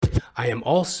I am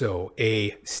also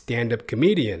a stand-up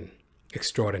comedian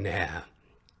extraordinaire.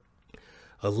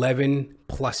 11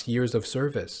 plus years of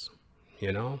service,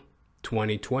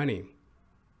 2020.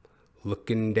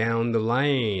 Looking down the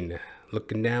lane,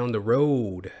 looking down the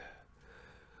road.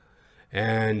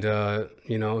 And,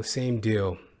 same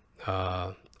deal.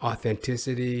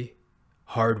 Authenticity,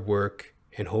 hard work,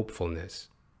 and hopefulness.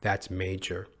 That's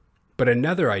major. But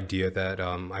another idea that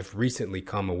I've recently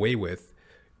come away with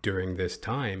during this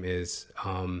time is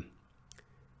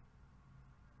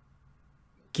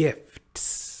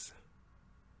gifts.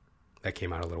 That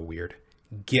came out a little weird.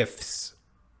 Gifts.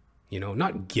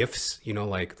 Not gifts,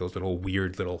 like those little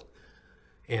weird little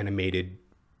animated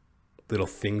little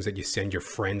things that you send your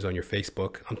friends on your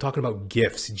Facebook. I'm talking about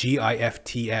gifts,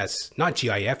 GIFTS, not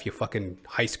GIF, you fucking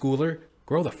high schooler.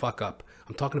 Grow the fuck up.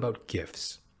 I'm talking about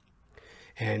gifts.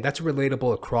 And that's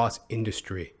relatable across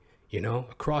industry,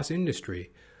 across industry.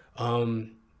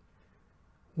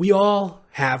 We all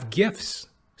have gifts,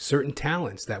 certain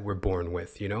talents that we're born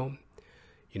with,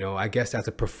 I guess as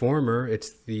a performer,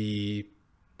 it's the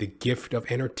gift of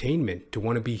entertainment, to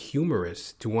want to be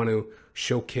humorous, to want to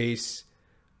showcase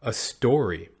a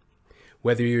story.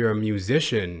 Whether you're a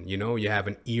musician, you have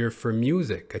an ear for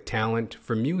music, a talent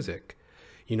for music.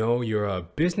 You're a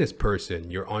business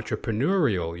person, you're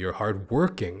entrepreneurial, you're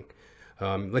hardworking.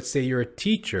 Let's say you're a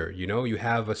teacher, you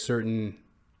have a certain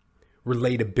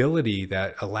relatability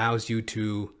that allows you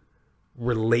to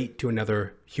relate to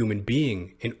another human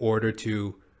being in order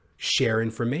to share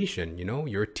information.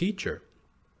 You're a teacher.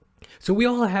 So we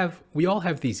all have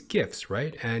these gifts,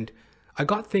 right? And I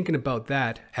got thinking about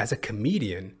that as a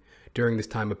comedian during this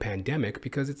time of pandemic,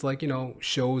 because it's like,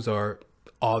 shows are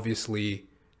obviously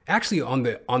actually on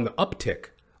the uptick.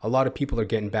 A lot of people are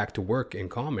getting back to work in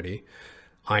comedy.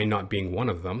 I not being one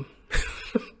of them.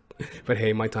 But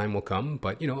hey, my time will come.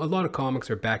 But, a lot of comics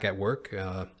are back at work,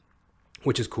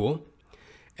 which is cool.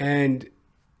 And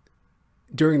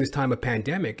during this time of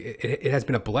pandemic, it has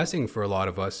been a blessing for a lot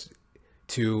of us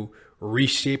to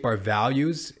reshape our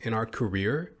values in our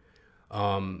career,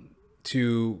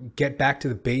 to get back to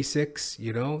the basics,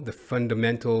 the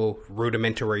fundamental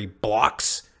rudimentary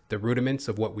blocks, the rudiments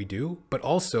of what we do, but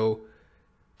also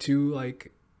to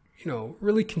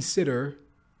really consider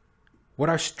what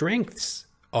our strengths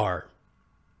are,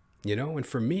 and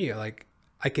for me, I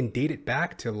can date it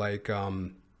back to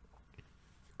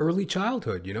early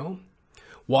childhood,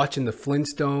 watching the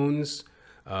Flintstones,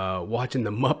 watching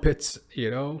the Muppets,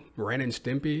 Ren and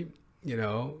Stimpy,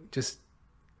 just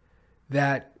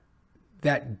that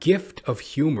gift of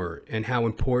humor and how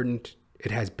important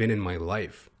it has been in my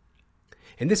life.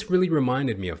 And this really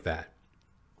reminded me of that.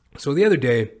 So the other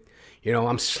day,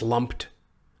 I'm slumped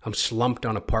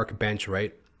on a park bench,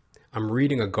 right? I'm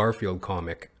reading a Garfield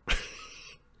comic.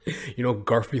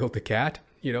 Garfield the cat,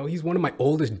 he's one of my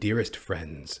oldest, dearest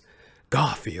friends.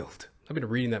 Garfield. I've been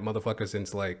reading that motherfucker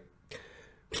since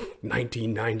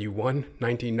 1991,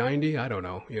 1990. I don't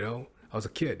know, I was a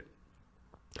kid.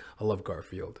 I love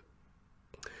Garfield.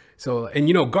 So,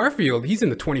 and Garfield, he's in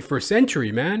the 21st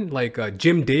century, man.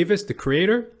 Jim Davis, the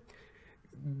creator,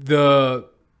 the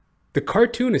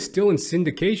cartoon is still in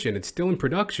syndication. It's still in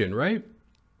production, right?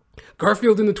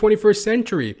 Garfield in the 21st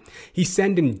century. He's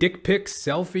sending dick pics,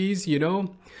 selfies,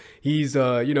 He's, he's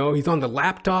on the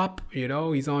laptop,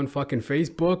 he's on fucking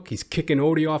Facebook. He's kicking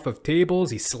Odie off of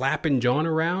tables. He's slapping John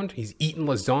around. He's eating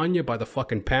lasagna by the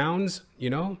fucking pounds,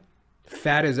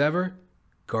 fat as ever.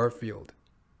 Garfield.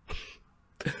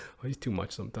 Oh, he's too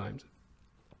much sometimes.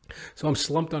 So I'm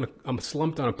slumped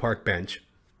on a park bench.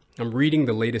 I'm reading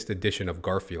the latest edition of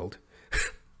Garfield.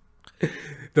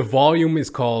 The volume is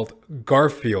called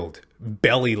Garfield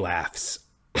Belly Laughs.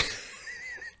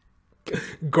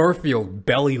 Garfield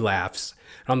Belly Laughs.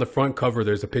 And on the front cover,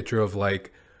 there's a picture of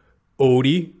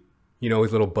Odie,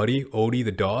 his little buddy, Odie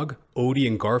the dog, Odie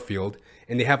and Garfield.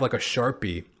 And they have a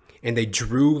Sharpie, and they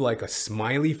drew a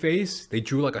smiley face. They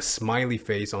drew a smiley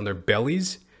face on their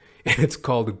bellies. And it's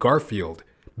called Garfield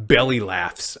Belly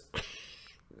Laughs.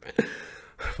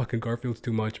 Fucking Garfield's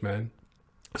too much, man.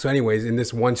 So anyways, in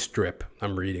this one strip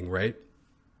I'm reading, right?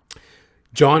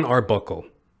 John Arbuckle,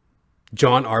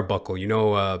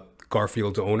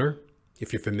 Garfield's owner,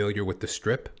 if you're familiar with the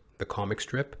strip, the comic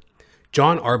strip.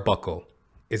 John Arbuckle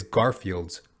is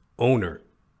Garfield's owner.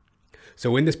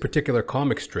 So in this particular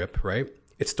comic strip, right,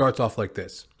 it starts off like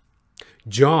this.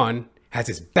 John has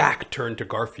his back turned to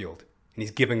Garfield, and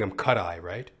he's giving him cut eye,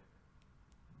 right?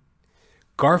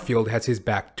 Garfield has his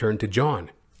back turned to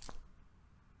John.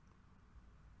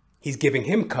 He's giving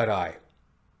him cut eye.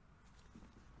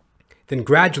 Then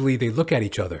gradually they look at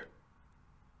each other.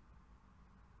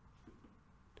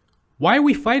 Why are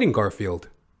we fighting, Garfield?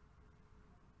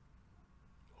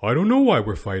 I don't know why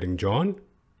we're fighting, John.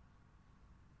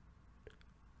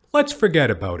 Let's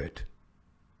forget about it.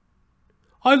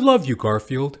 I love you,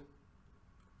 Garfield.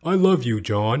 I love you,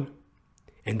 John.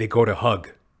 And they go to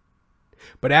hug.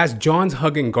 But as John's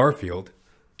hugging Garfield,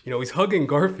 he's hugging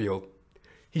Garfield,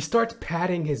 he starts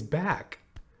patting his back.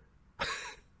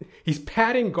 He's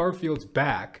patting Garfield's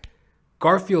back.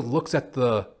 Garfield looks at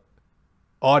the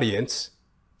audience.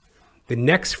 The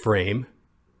next frame,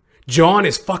 John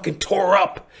is fucking tore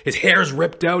up. His hair's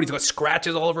ripped out. He's got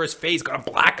scratches all over his face. Got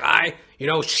a black eye.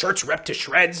 Shirt's ripped to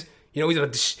shreds.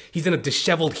 He's in a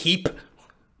disheveled heap.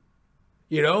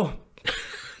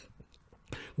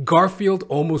 Garfield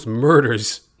almost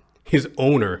murders his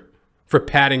owner for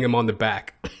patting him on the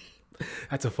back.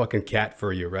 That's a fucking cat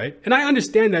for you, right? And I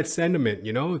understand that sentiment,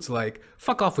 It's like,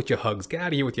 fuck off with your hugs. Get out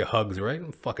of here with your hugs, right?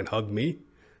 Don't fucking hug me,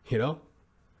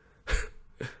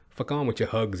 Fuck on with your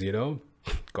hugs,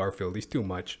 Garfield, he's too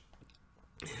much.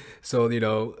 So,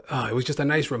 it was just a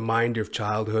nice reminder of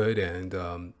childhood and,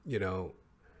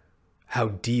 how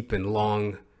deep and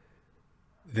long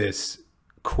this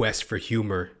quest for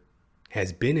humor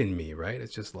has been in me, right?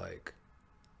 It's just like,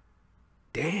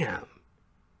 damn.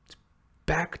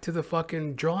 Back to the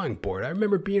fucking drawing board. I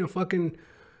remember being a fucking,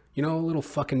 little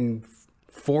fucking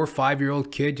 4 or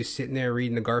 5-year-old kid just sitting there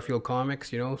reading the Garfield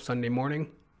comics, Sunday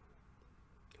morning.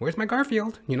 Where's my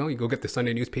Garfield? You go get the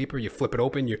Sunday newspaper, you flip it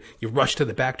open, you rush to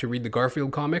the back to read the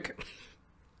Garfield comic.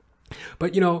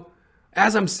 But,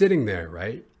 as I'm sitting there,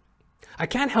 right, I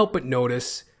can't help but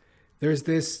notice there's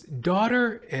this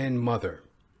daughter and mother,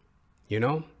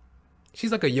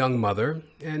 She's like a young mother,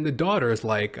 and the daughter is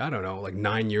like, I don't know, like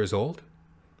 9 years old.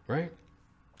 Right?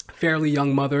 Fairly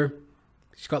young mother.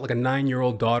 She's got like a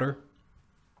 9-year-old daughter.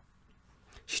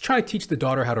 She's trying to teach the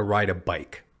daughter how to ride a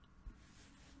bike.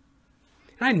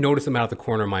 And I notice them out of the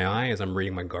corner of my eye as I'm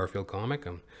reading my Garfield comic.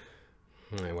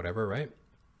 Whatever, right?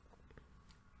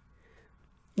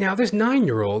 Now, this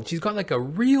 9-year-old, she's got like a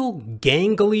real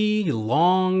gangly,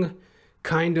 long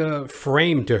kind of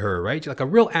frame to her, right? She's like a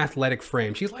real athletic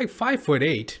frame. She's like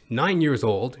 5'8", 9 years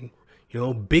old.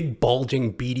 Big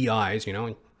bulging beady eyes,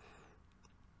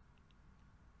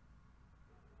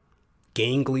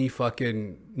 Gangly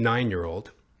fucking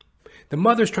 9-year-old. The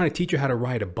mother's trying to teach her how to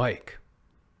ride a bike.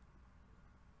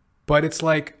 But it's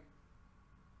like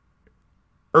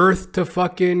Earth to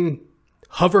fucking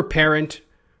hover parent,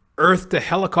 Earth to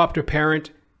helicopter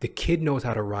parent. The kid knows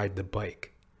how to ride the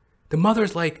bike. The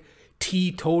mother's like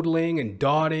teetotaling and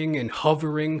dotting and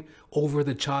hovering over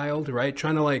the child, right?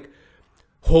 Trying to like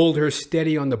hold her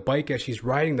steady on the bike as she's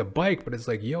riding the bike. But it's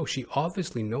like, she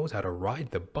obviously knows how to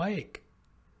ride the bike.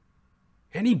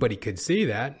 Anybody could see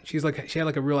that. She had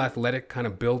like a real athletic kind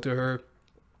of build to her.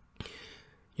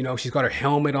 She's got her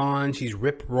helmet on. She's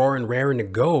rip roaring, raring to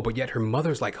go. But yet her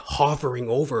mother's like hovering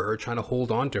over her, trying to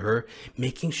hold on to her,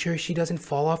 making sure she doesn't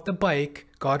fall off the bike.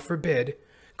 God forbid.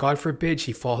 God forbid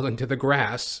she falls into the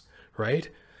grass, right?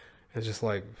 It's just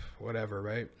like, whatever,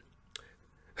 right?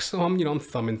 So I'm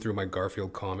thumbing through my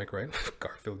Garfield comic, right?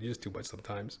 Garfield, you're just too much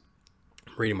sometimes.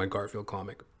 I'm reading my Garfield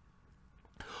comic.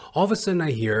 All of a sudden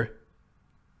I hear,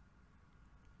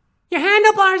 your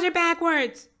handlebars are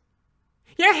backwards.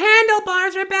 Your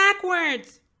handlebars are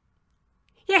backwards.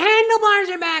 Your handlebars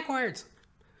are backwards.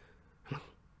 I'm like,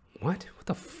 what? What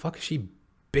the fuck is she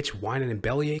bitch whining and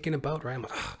belly aching about, right? I'm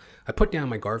like, ugh. I put down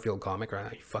my Garfield comic,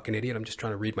 right? You fucking idiot. I'm just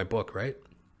trying to read my book, right?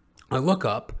 I look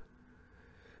up.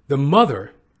 The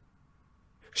mother,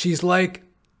 she's like,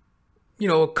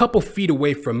 a couple feet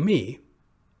away from me.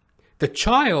 The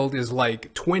child is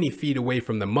like 20 feet away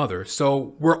from the mother.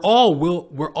 So we're all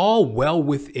well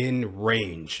within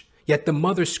range. Yet the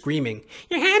mother's screaming,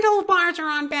 your handlebars are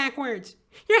on backwards.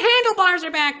 Your handlebars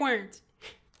are backwards.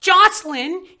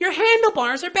 Jocelyn, your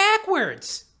handlebars are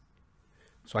backwards.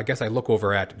 So I guess I look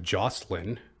over at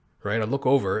Jocelyn, right? I look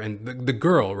over and the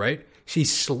girl, right?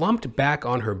 She's slumped back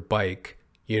on her bike,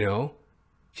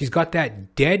 She's got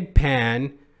that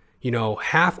deadpan,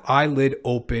 half eyelid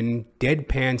open,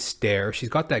 deadpan stare. She's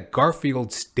got that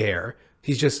Garfield stare.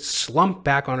 She's just slumped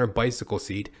back on her bicycle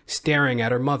seat, staring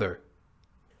at her mother.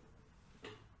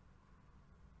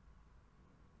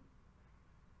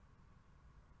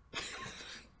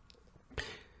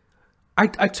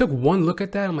 I took one look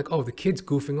at that. I'm like, oh, the kid's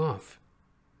goofing off.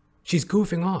 She's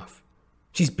goofing off.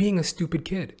 She's being a stupid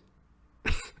kid.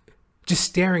 Just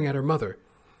staring at her mother.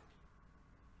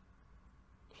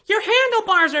 Your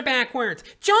handlebars are backwards.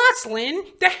 Jocelyn,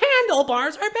 the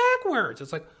handlebars are backwards.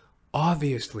 It's like,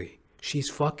 obviously, she's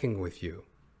fucking with you.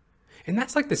 And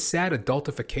that's like the sad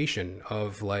adultification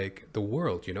of like the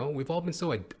world, you know? We've all been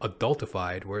so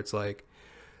adultified where it's like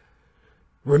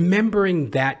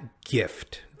remembering that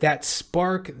gift, that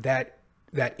spark, that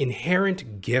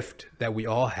inherent gift that we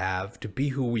all have to be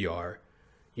who we are.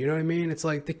 You know what I mean? It's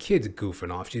like the kid's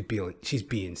goofing off. She's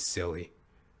being silly.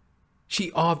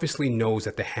 She obviously knows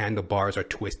that the handlebars are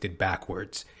twisted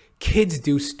backwards. Kids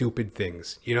do stupid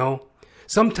things, you know?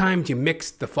 Sometimes you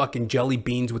mix the fucking jelly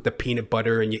beans with the peanut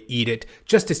butter and you eat it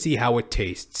just to see how it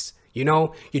tastes. You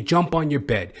know, you jump on your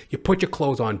bed, you put your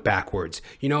clothes on backwards,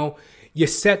 you know, you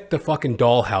set the fucking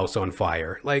dollhouse on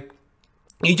fire. Like,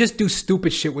 you just do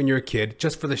stupid shit when you're a kid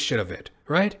just for the shit of it,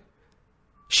 right?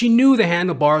 She knew the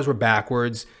handlebars were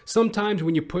backwards. Sometimes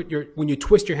when you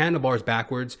twist your handlebars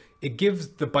backwards, it gives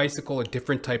the bicycle a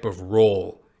different type of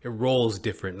roll. It rolls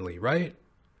differently, right?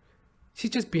 She's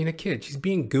just being a kid. She's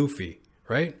being goofy,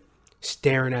 right?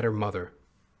 Staring at her mother.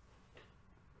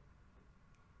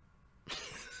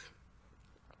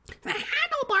 The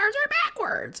handlebars are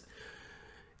backwards.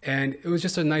 And it was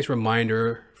just a nice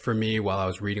reminder for me while I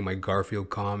was reading my Garfield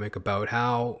comic about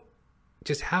how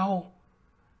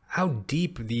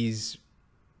deep these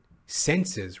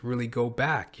senses really go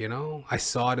back, you know? I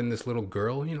saw it in this little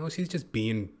girl, you know, she's just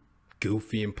being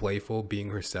goofy and playful, being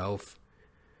herself.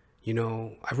 You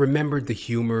know, I remembered the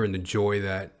humor and the joy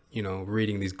that, you know,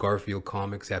 reading these Garfield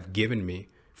comics have given me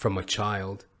from a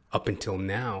child up until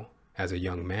now as a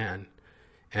young man.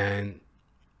 And,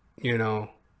 you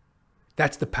know,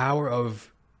 that's the power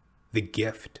of the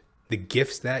gift. The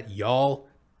gifts that y'all,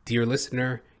 dear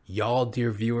listener, y'all,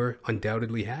 dear viewer,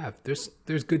 undoubtedly have.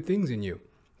 There's good things in you,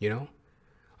 you know?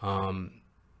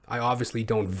 I obviously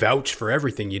don't vouch for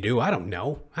everything you do. I don't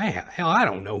know. I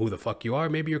don't know who the fuck you are.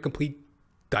 Maybe you're a complete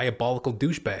diabolical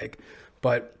douchebag.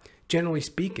 But generally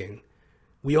speaking,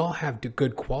 we all have the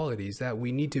good qualities that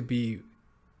we need to be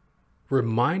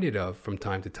reminded of from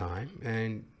time to time.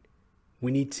 And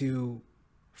we need to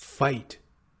fight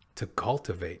to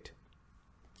cultivate.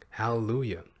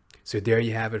 Hallelujah. So there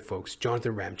you have it, folks.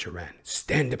 Jonathan Ramcharan,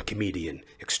 stand-up comedian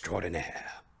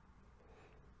extraordinaire.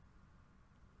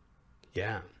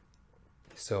 Yeah.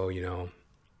 So, you know,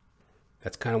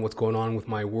 that's kind of what's going on with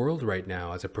my world right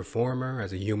now as a performer,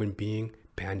 as a human being.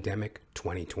 Pandemic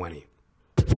 2020.